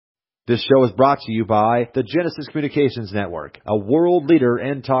This show is brought to you by the Genesis Communications Network, a world leader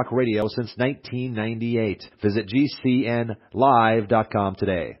in talk radio since 1998. Visit GCNlive.com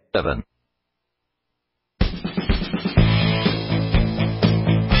today. 7. Put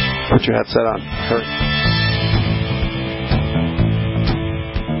your headset on. Hurry.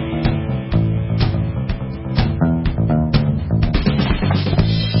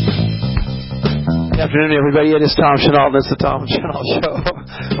 Good afternoon, everybody. It is Tom Chenault. This is the Tom Chenault Show.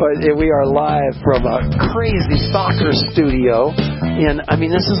 We are live from a crazy soccer studio.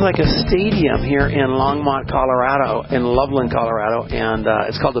 This is like a stadium here in Longmont, Colorado, in Loveland, Colorado, and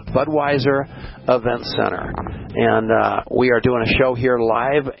it's called the Budweiser Event Center. And we are doing a show here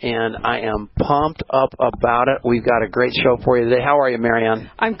live, and I am pumped up about it. We've got a great show for you today. How are you, Marianne?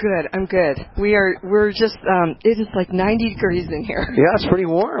 I'm good. We're just, it is like 90 degrees in here. Yeah, it's pretty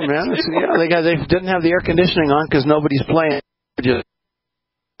warm, man. They didn't have the air conditioning on because nobody's playing.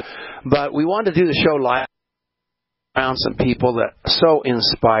 But we wanted to do the show live around some people that so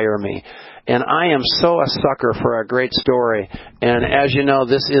inspire me. And I am so a sucker for a great story. And as you know,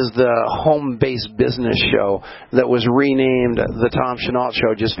 this is the home-based business show that was renamed the Tom Chenault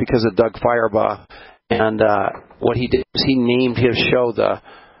Show just because of Doug Firebaugh. And what he did was he named his show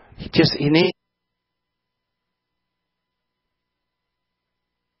he named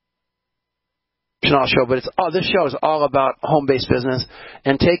Chenault Show, but this show is all about home-based business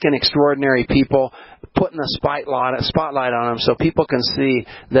and taking extraordinary people, putting a spotlight on them so people can see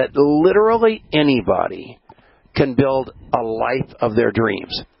that literally anybody can build a life of their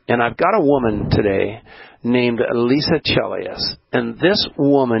dreams. And I've got a woman today named Chelius, and this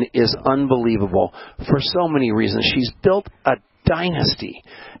woman is unbelievable for so many reasons. She's built a dynasty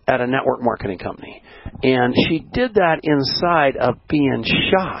at a network marketing company, and she did that inside of being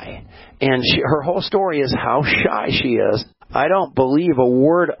shy. And her whole story is how shy she is. I don't believe a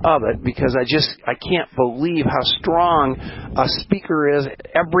word of it because I can't believe how strong a speaker is.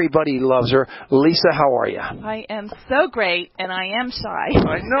 Everybody loves her. Lisa, how are you? I am so great, and I am shy.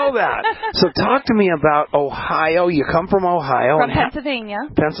 I know that. So talk to me about Ohio. You come from Ohio. From Pennsylvania.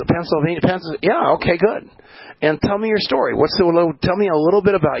 Pennsylvania. Yeah, okay, good. And tell me your story. Tell me a little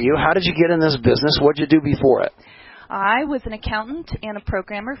bit about you. How did you get in this business? What did you do before it? I was an accountant and a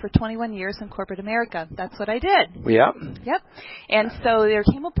programmer for 21 years in corporate America. That's what I did. Yep. And so there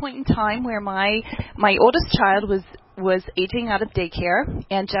came a point in time where my oldest child was aging out of daycare,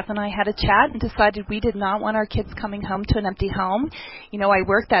 and Jeff and I had a chat and decided we did not want our kids coming home to an empty home. You know, I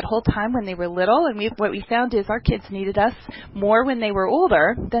worked that whole time when they were little, and what we found is our kids needed us more when they were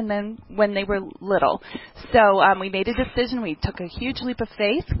older than when they were little. So we made a decision. We took a huge leap of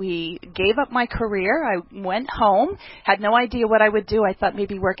faith. We gave up my career. I went home, had no idea what I would do. I thought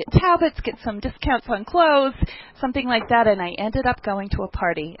maybe work at Talbot's, get some discounts on clothes, something like that, and I ended up going to a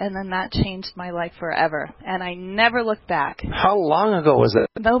party, and then that changed my life forever, and I never looked back. How long ago was it?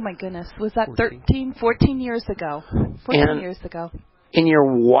 Oh, my goodness. Was that 14 years ago? 14 years ago. In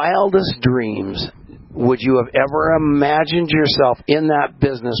your wildest dreams, would you have ever imagined yourself in that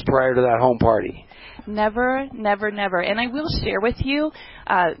business prior to that home party? Never, never, never. And I will share with you,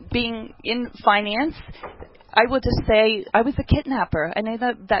 being in finance, I will just say I was a kidnapper. I know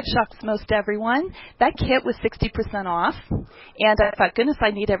that shocks most everyone. That kit was 60% off, and I thought, goodness,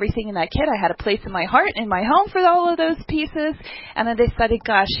 I need everything in that kit. I had a place in my heart, in my home for all of those pieces, and then I decided,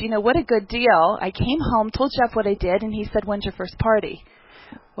 gosh, what a good deal. I came home, told Jeff what I did, and he said, when's your first party?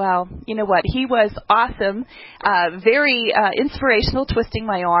 Well, you know what? He was awesome, very inspirational, twisting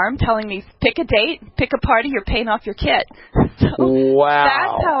my arm, telling me, pick a date, pick a party, you're paying off your kit. So wow.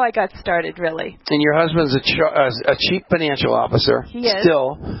 That's how I got started, really. And your husband's a chief financial officer. He is.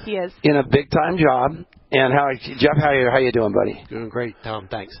 Still. He is. In a big-time job. And Jeff, how you doing, buddy? Doing great, Tom.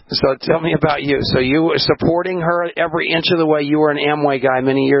 Thanks. So tell me about you. So you were supporting her every inch of the way. You were an Amway guy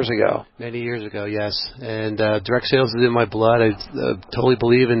many years ago. Many years ago, yes. And direct sales is in my blood. I totally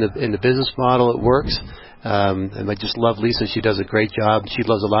believe in the business model. It works. And I just love Lisa. She does a great job. She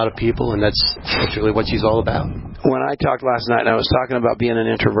loves a lot of people, and that's really what she's all about. When I talked last night, I was talking about being an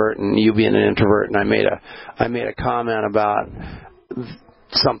introvert and you being an introvert, and I made a comment about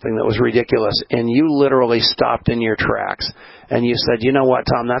something that was ridiculous, and you literally stopped in your tracks and you said, you know what,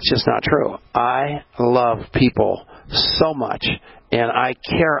 Tom, that's just not true. I love people so much, and I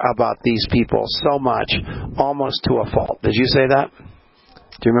care about these people so much, almost to a fault. Did you say that?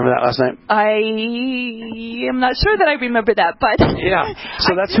 Do you remember that last night? I am not sure that I remember that, but yeah.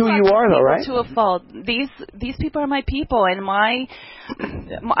 So that's who you are, though, right? To a fault. These people are my people, and I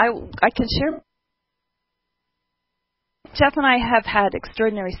can share Jeff and I have had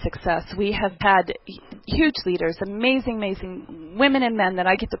extraordinary success. We have had huge leaders, amazing women and men that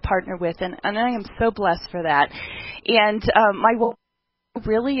I get to partner with, and I am so blessed for that. And my goal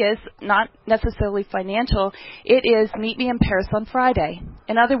really is not necessarily financial. It is meet me in Paris on Friday.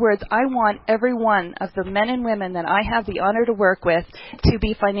 In other words, I want every one of the men and women that I have the honor to work with to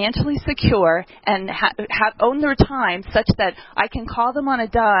be financially secure and own their time such that I can call them on a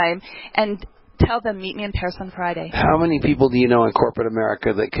dime and tell them, meet me in Paris on Friday. How many people do you know in corporate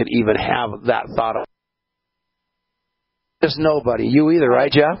America that could even have that thought of? There's nobody. You either,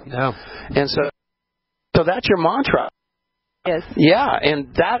 right, Jeff? No. And so that's your mantra. Yes. Yeah,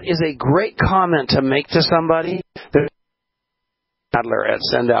 and that is a great comment to make to somebody. There's Adler at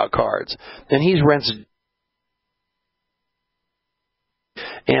Send Out Cards, and he's rents.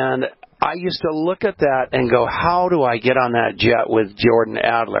 And I used to look at that and go, how do I get on that jet with Jordan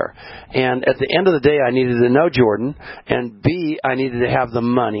Adler? And at the end of the day, I needed to know Jordan, and B, I needed to have the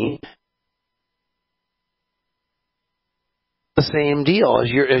money. The same deal as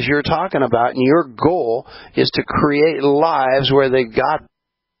you're talking about, and your goal is to create lives where they got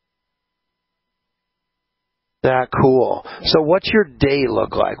that cool. So what's your day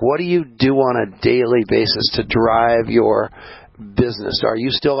look like? What do you do on a daily basis to drive your business? Are you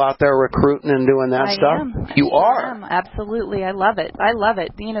still out there recruiting and doing that stuff? I am. You are? I am. Absolutely. I love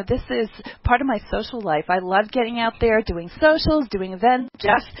it. You know, this is part of my social life. I love getting out there, doing socials, doing events.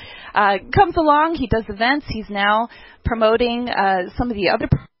 Jeff comes along. He does events. He's now promoting some of the other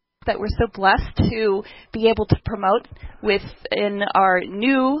that we're so blessed to be able to promote within our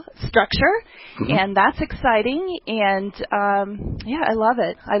new structure, and that's exciting. And I love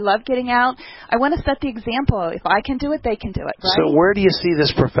it. I love getting out. I want to set the example. If I can do it, they can do it. Right? So where do you see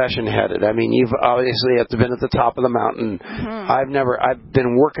this profession headed? I mean, you've obviously been at the top of the mountain. I've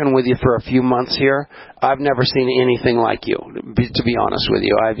been working with you for a few months here. I've never seen anything like you, to be honest with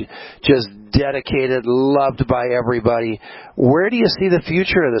you. I've just dedicated, loved by everybody. Where do you see the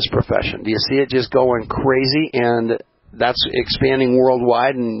future of this profession? Do you see it just going crazy and that's expanding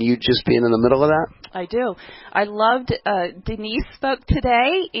worldwide and you just being in the middle of that? I do. I loved Denise spoke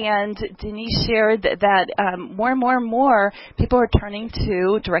today, and Denise shared that more and more people are turning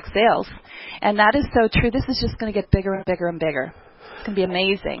to direct sales. And that is so true. This is just going to get bigger and bigger and bigger. It's going to be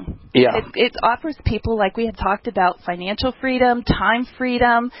amazing. Yeah. It offers people, like we had talked about, financial freedom, time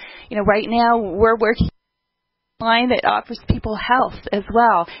freedom. You know, right now we're working line that offers people health as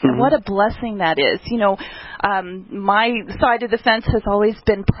well. And what a blessing that is. You know, my side of the fence has always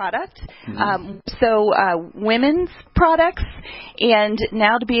been product. So women's products, and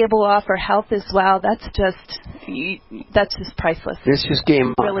now to be able to offer health as well, that's just priceless. It's just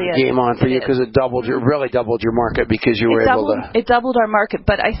game on for you, because it really doubled your market, because you were able to. It doubled our market.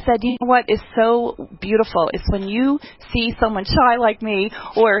 But I said, you know what is so beautiful is when you see someone shy like me,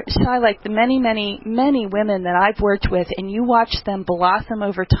 or shy like the many women that I've worked with, and you watch them blossom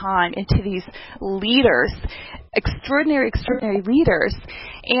over time into these leaders, extraordinary leaders,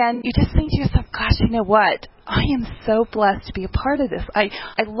 and you just think to yourself, gosh, you know what? I am so blessed to be a part of this. I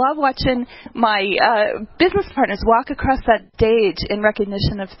love watching my business partners walk across that stage in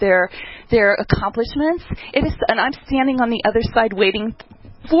recognition of their accomplishments. It is, and I'm standing on the other side waiting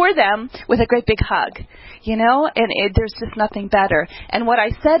for them with a great big hug, you know, and there's just nothing better. And what I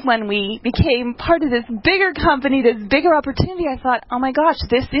said when we became part of this bigger company, this bigger opportunity, I thought, oh my gosh,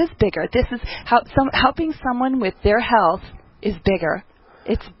 this is bigger. This is helping someone with their health is bigger.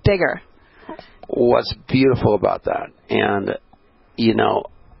 It's bigger. What's beautiful about that, and you know,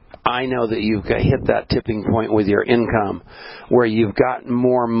 I know that you've hit that tipping point with your income where you've got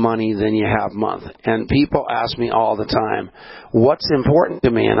more money than you have month. And people ask me all the time, what's important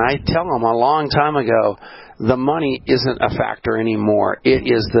to me? And I tell them a long time ago, the money isn't a factor anymore. It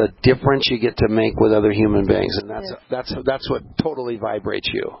is the difference you get to make with other human beings, and that's what totally vibrates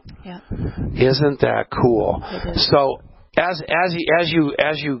you. Yeah. Isn't that cool? So as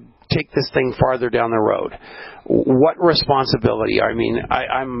you take this thing farther down the road, what responsibility? I mean,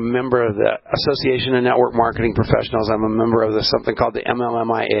 I'm a member of the Association of Network Marketing Professionals. I'm a member of something called the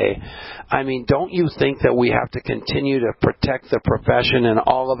MLMIA. I mean, don't you think that we have to continue to protect the profession, and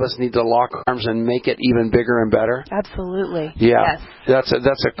all of us need to lock arms and make it even bigger and better? Absolutely. Yeah. Yes.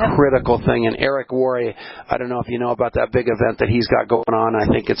 That's a critical thing. And Eric Worre, I don't know if you know about that big event that he's got going on. I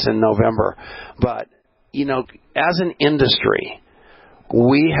think it's in November. But, you know, as an industry,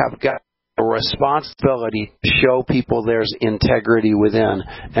 we have got a responsibility to show people there's integrity within.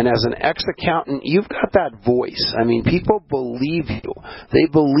 And as an ex-accountant, you've got that voice. I mean, people believe you. They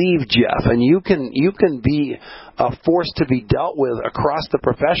believe Jeff. And you can be a force to be dealt with across the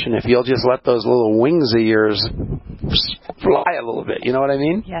profession if you'll just let those little wings of yours fly a little bit. You know what I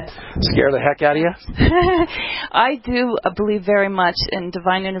mean? Yes. Scare the heck out of you? I do believe very much in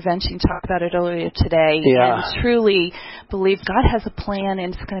divine intervention. You talked about it earlier today. Yeah. And truly believe God has a plan,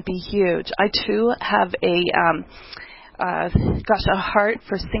 and it's going to be huge. I, too, have a heart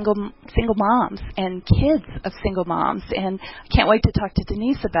for single moms and kids of single moms, and I can't wait to talk to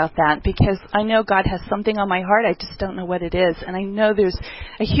Denise about that, because I know God has something on my heart. I just don't know what it is, and I know there's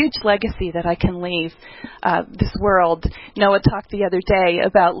a huge legacy that I can leave this world. Noah talked the other day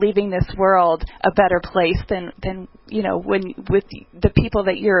about leaving this world a better place than when with the people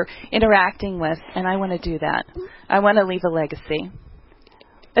that you're interacting with, and I want to do that. I want to leave a legacy.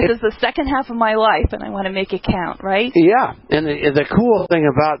 This is the second half of my life, and I want to make it count, right? Yeah, and the cool thing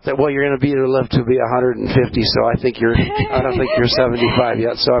about that, well, you're going to live to be 150, so I don't think you're 75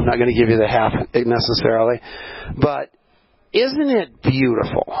 yet, so I'm not going to give you the half necessarily. But isn't it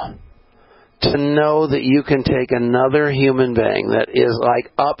beautiful to know that you can take another human being that is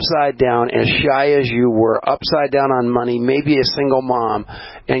like upside down, as shy as you were, upside down on money, maybe a single mom,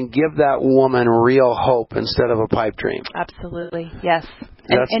 and give that woman real hope instead of a pipe dream? Absolutely, yes.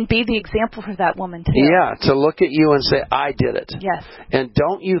 And be the example for that woman, too. Yeah, to look at you and say, I did it. Yes. And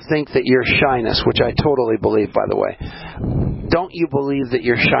don't you think that your shyness, which I totally believe, by the way, don't you believe that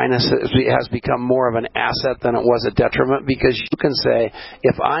your shyness has become more of an asset than it was a detriment? Because you can say,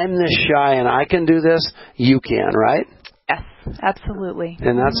 if I'm this shy and I can do this, you can, right? Yes, absolutely.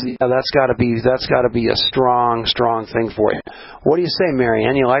 And that's got to be a strong thing for you. What do you say,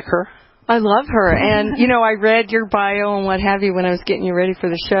 Marianne? You like her? I love her, and I read your bio and what have you when I was getting you ready for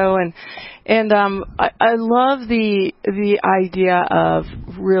the show, and I love the idea of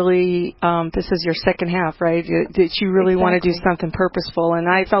really this is your second half, right? That you really want to do something purposeful, and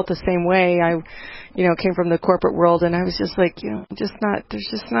I felt the same way. I came from the corporate world, and I was just like, it's just not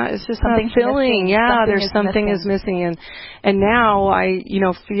filling. Yeah, there's something is missing, and now I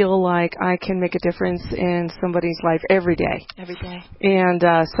feel like I can make a difference in somebody's life every day. Every day. And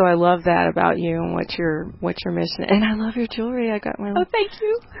so I love that about you and what your mission. And I love your jewelry. I got my. Oh, thank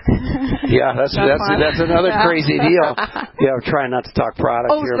you. Yeah, that's another crazy deal. Yeah, I'm trying not to talk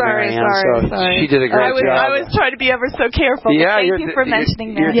product here, Marianne. Sorry. She did a great job. I was trying to be ever so careful. Yeah, thank you for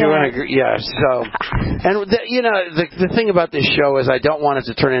mentioning that. You're doing so. And the thing about this show is I don't want it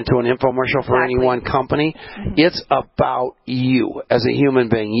to turn into an infomercial for any one company. Mm-hmm. It's about you as a human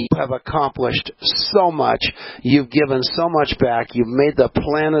being. You have accomplished so much. You've given so much back. You've made the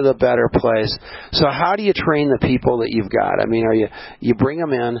planet a better place. So how do you train the people that you've got? I mean, you bring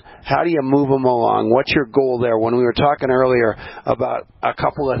them in. How do you move them along? What's your goal there? When we were talking earlier about a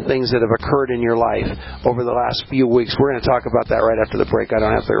couple of things that have occurred in your life over the last few weeks, we're going to talk about that right after the break. I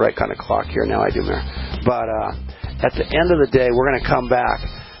don't have the right kind of clock here. Now I do, Mayor. But at the end of the day, we're going to come back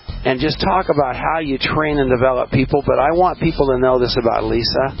and just talk about how you train and develop people. But I want people to know this about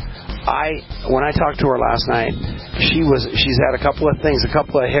Lisa. When I talked to her last night, she's had a couple of things, a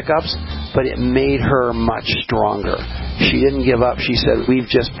couple of hiccups, but it made her much stronger. She didn't give up. She said, "We've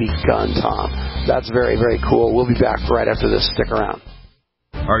just begun, Tom." That's very, very cool. We'll be back right after this. Stick around.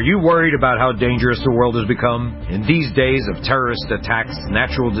 Are you worried about how dangerous the world has become? In these days of terrorist attacks,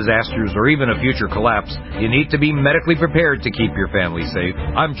 natural disasters, or even a future collapse, you need to be medically prepared to keep your family safe.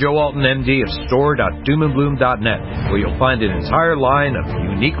 I'm Joe Alton, MD of store.doomandbloom.net, where you'll find an entire line of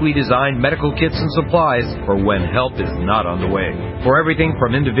uniquely designed medical kits and supplies for when help is not on the way. For everything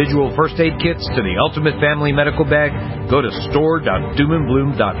from individual first aid kits to the ultimate family medical bag, go to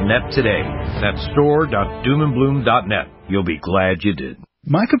store.doomandbloom.net today. That's store.doomandbloom.net. You'll be glad you did.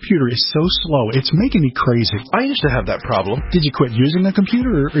 My computer is so slow, it's making me crazy. I used to have that problem. Did you quit using the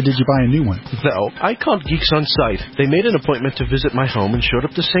computer, or did you buy a new one? No, I called Geeks On Site. They made an appointment to visit my home and showed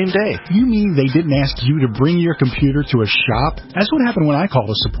up the same day. You mean they didn't ask you to bring your computer to a shop? That's what happened when I called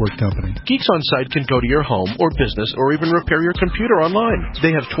a support company. Geeks On Site can go to your home or business or even repair your computer online.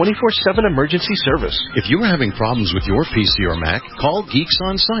 They have 24/7 emergency service. If you're having problems with your PC or Mac, call Geeks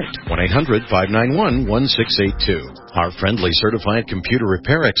On Site, 1-800-591-1682. Our friendly certified computer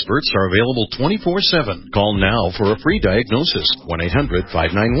repair experts are available 24/7. Call now for a free diagnosis,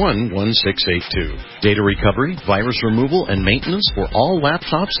 1-800-591-1682. Data recovery, virus removal, and maintenance for all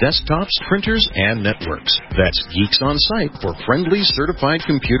laptops, desktops, printers, and networks. That's Geeks On Site for friendly certified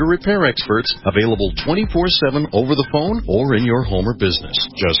computer repair experts, available 24/7 over the phone or in your home or business.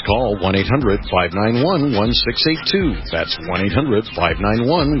 Just call 1-800-591-1682. That's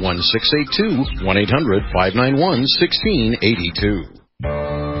 1-800-591-1682, 1-800-591-1682.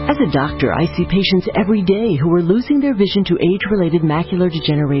 As a doctor, I see patients every day who are losing their vision to age-related macular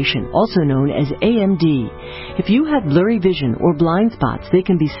degeneration, also known as AMD. If you have blurry vision or blind spots, they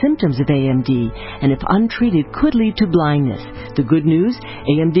can be symptoms of AMD, and if untreated, could lead to blindness. The good news,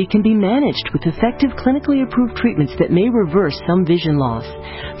 AMD can be managed with effective clinically approved treatments that may reverse some vision loss.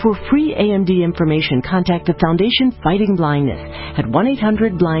 For free AMD information, contact the Foundation Fighting Blindness at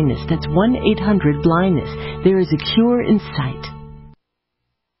 1-800-BLINDNESS. That's 1-800-BLINDNESS. There is a cure in sight.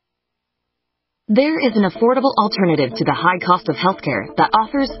 There is an affordable alternative to the high cost of healthcare that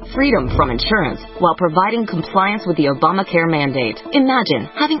offers freedom from insurance while providing compliance with the Obamacare mandate.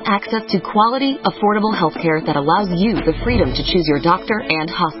 Imagine having access to quality, affordable healthcare that allows you the freedom to choose your doctor and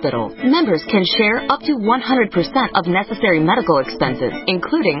hospital. Members can share up to 100% of necessary medical expenses,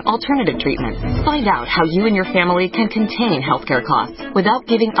 including alternative treatments. Find out how you and your family can contain healthcare costs without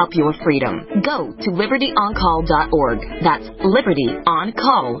giving up your freedom. Go to libertyoncall.org. That's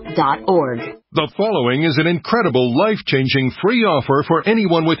libertyoncall.org. The following is an incredible, life-changing free offer for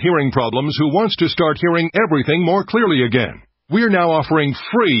anyone with hearing problems who wants to start hearing everything more clearly again. We're now offering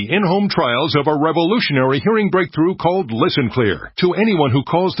free in-home trials of a revolutionary hearing breakthrough called Listen Clear to anyone who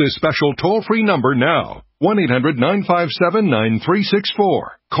calls this special toll-free number now.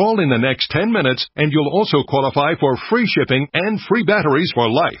 1-800-957-9364. Call in the next 10 minutes and you'll also qualify for free shipping and free batteries for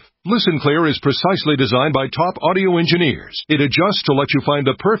life. Listen Clear is precisely designed by top audio engineers. It adjusts to let you find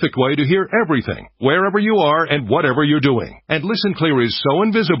the perfect way to hear everything, wherever you are and whatever you're doing. And Listen Clear is so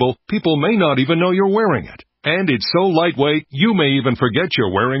invisible, people may not even know you're wearing it. And it's so lightweight, you may even forget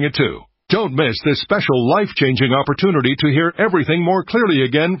you're wearing it too. Don't miss this special life-changing opportunity to hear everything more clearly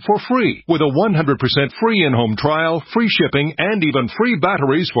again for free with a 100% free in-home trial, free shipping, and even free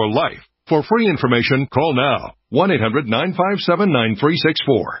batteries for life. For free information, call now.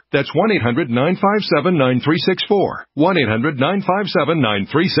 1-800-957-9364. That's 1-800-957-9364.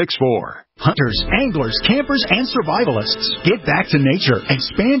 1-800-957-9364. Hunters, anglers, campers, and survivalists. Get back to nature.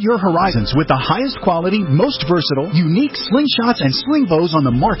 Expand your horizons with the highest quality, most versatile, unique slingshots and sling bows on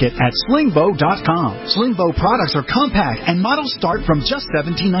the market at slingbow.com. Sling bow products are compact and models start from just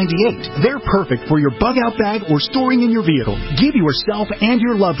 $17.98. They're perfect for your bug-out bag or storing in your vehicle. Give yourself and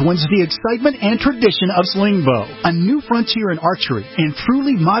your loved ones the excitement and tradition of sling bow. A new frontier in archery and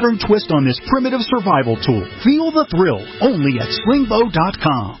truly modern twist on this primitive survival tool. Feel the thrill only at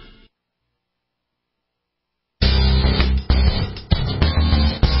slingbow.com.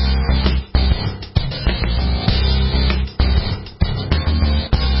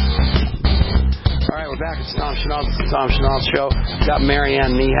 Back. It's Tom Chenault. This is the Tom Chenault Show. Got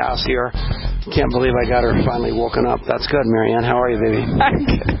Marianne Niehaus here. Can't believe I got her finally woken up. That's good, Marianne. How are you, baby? I'm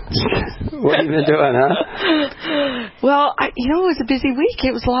good. What have you been doing, huh? Well, it was a busy week.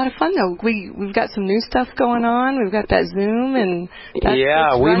 It was a lot of fun, though. We've got some new stuff going on. We've got that Zoom, and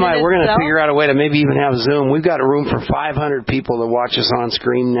we're going to figure out a way to maybe even have Zoom. We've got a room for 500 people to watch us on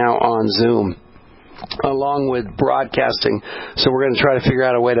screen now on Zoom, along with broadcasting. So we're going to try to figure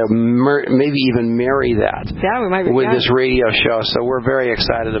out a way to maybe even marry that with this radio show. So we're very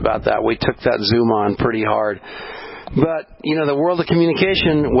excited about that. We took that Zoom on pretty hard. But, the world of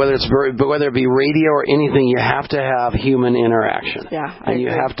communication, whether it be radio or anything, you have to have human interaction. Yeah, and you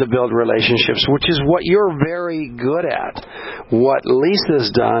have to build relationships, which is what you're very good at. What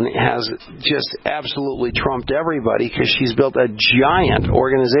Lisa's done has just absolutely trumped everybody because she's built a giant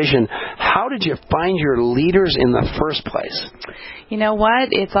organization. How did you find your leaders in the first place? You know what?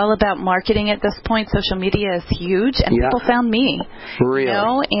 It's all about marketing at this point. Social media is huge, and people found me.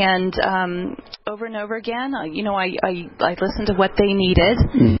 Really? And over and over again, I listened to what they needed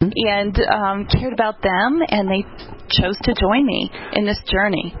and cared about them, and they chose to join me in this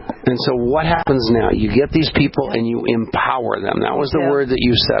journey. And so what happens now? You get these people and you empower them. That was the word that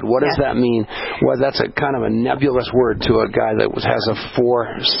you said. What does that mean? Well, that's a kind of a nebulous word to a guy that has a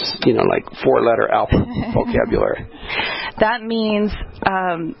four-letter vocabulary. That means,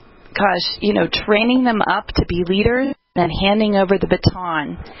 training them up to be leaders and handing over the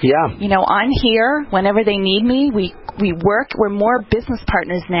baton. Yeah. I'm here whenever they need me. We work. We're more business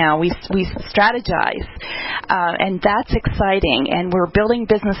partners now. We strategize, and that's exciting. And we're building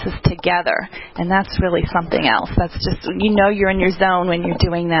businesses together, and that's really something else. That's just you're in your zone when you're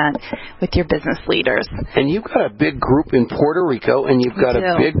doing that with your business leaders. And you've got a big group in Puerto Rico, and you've got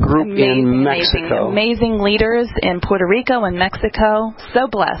a big group in Mexico. Amazing leaders in Puerto Rico and Mexico. So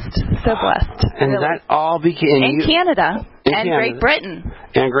blessed. So blessed. And really. that all became in Canada. And Great Britain.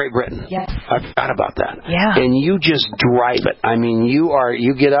 And Great Britain. Yes. I forgot about that. Yeah. And you just drive it. I mean,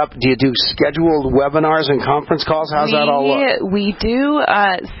 you get up, do you do scheduled webinars and conference calls? How's that all look? We do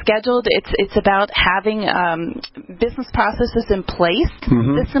scheduled. It's about having business processes in place,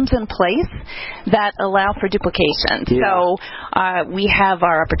 systems in place that allow for duplication. Yeah. So we have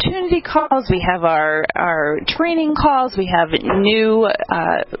our opportunity calls, we have our training calls, we have new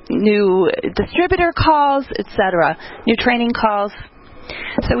distributor calls, etc., new training calls.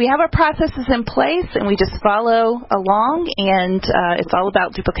 So we have our processes in place, and we just follow along, and it's all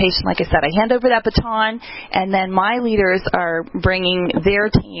about duplication. Like I said, I hand over that baton, and then my leaders are bringing their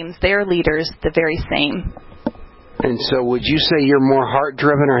teams, their leaders, the very same. And so would you say you're more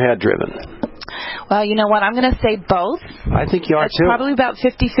heart-driven or head-driven? Well, you know what? I'm going to say both. I think you are, too. Probably about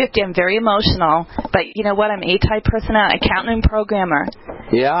 50-50. I'm very emotional. But you know what? I'm A-type personality, accountant and programmer.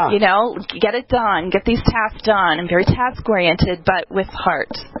 Yeah. You know, get it done. Get these tasks done. I'm very task-oriented, but with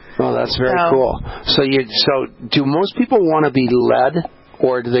heart. Well, that's very cool. So do most people want to be led,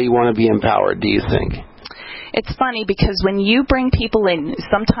 or do they want to be empowered, do you think? It's funny because when you bring people in,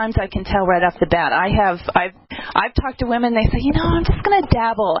 sometimes I can tell right off the bat. I've talked to women, they say, you know, I'm just going to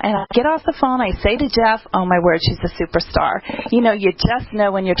dabble. And I get off the phone, I say to Jeff, oh my word, she's a superstar. You know, you just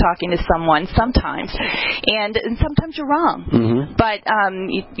know when you're talking to someone sometimes. And sometimes you're wrong. Mm-hmm. But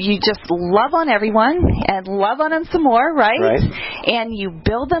you just love on everyone and love on them some more, right? And you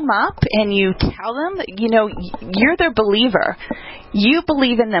build them up and you tell them, you know, you're their believer. You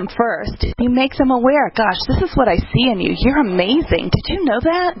believe in them first. You make them aware, gosh, this is what I see in you. You're amazing. Did you know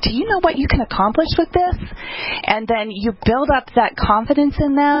that? Do you know what you can accomplish with this? And then you build up that confidence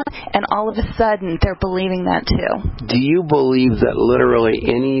in them, and all of a sudden they're believing that too. Do you believe that literally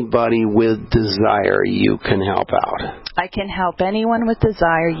anybody with desire you can help out? I can help anyone with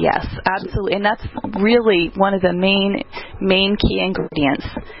desire, yes, absolutely. And that's really one of the main key ingredients,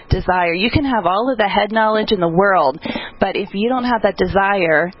 desire. You can have all of the head knowledge in the world, but if you don't have that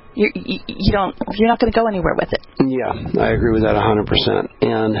desire, you're not going to go anywhere with it. Yeah, I agree with that 100%.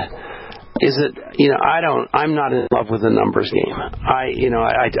 And is it, you know, I'm not in love with the numbers game.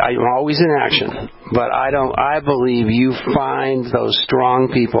 I'm always in action, but I believe you find those strong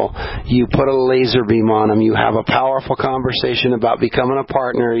people, you put a laser beam on them, you have a powerful conversation about becoming a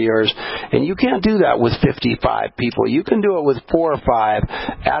partner of yours, and you can't do that with 55 people. You can do it with 4 or 5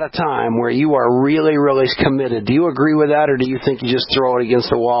 at a time where you are really, really committed. Do you agree with that, or do you think you just throw it against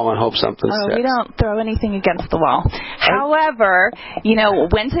the wall and hope something sticks? We don't throw anything against the wall. However, you know,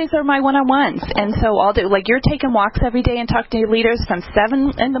 Wednesdays are my one-on-ones, and so I'll do, like, you're taking walks every day and talking to your leaders from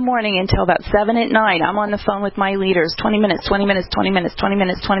 7 in the morning until about 7 at night. I'm on the phone with my leaders, 20 minutes, 20 minutes, 20 minutes, 20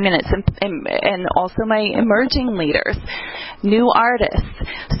 minutes, 20 minutes, and also my emerging leaders, new artists.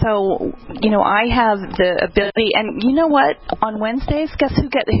 So, you know, I have the ability, and you know what? On Wednesdays, guess who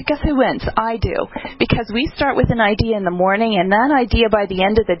wins? I do, because we start with an idea in the morning, and that idea by the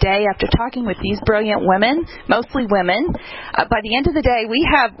end of the day, after talking with these brilliant women, mostly women, by the end of the day, we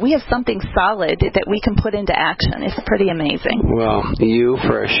have something solid that we can put into action. It's pretty amazing. Well, you,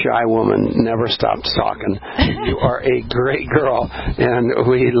 for a shy woman, never stopped talking. You are a great girl, and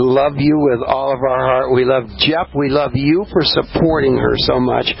we love you with all of our heart. We love Jeff. We love you for supporting her so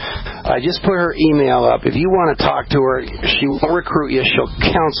much. I just put her email up. If you want to talk to her, she will recruit you. She'll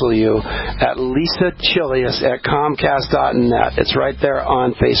counsel you at lisachelius@comcast.net. It's right there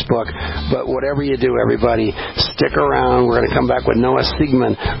on Facebook. But whatever you do, everybody, stick around. We're going to come back with Noah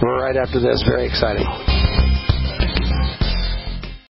Siegman right after this. Very exciting.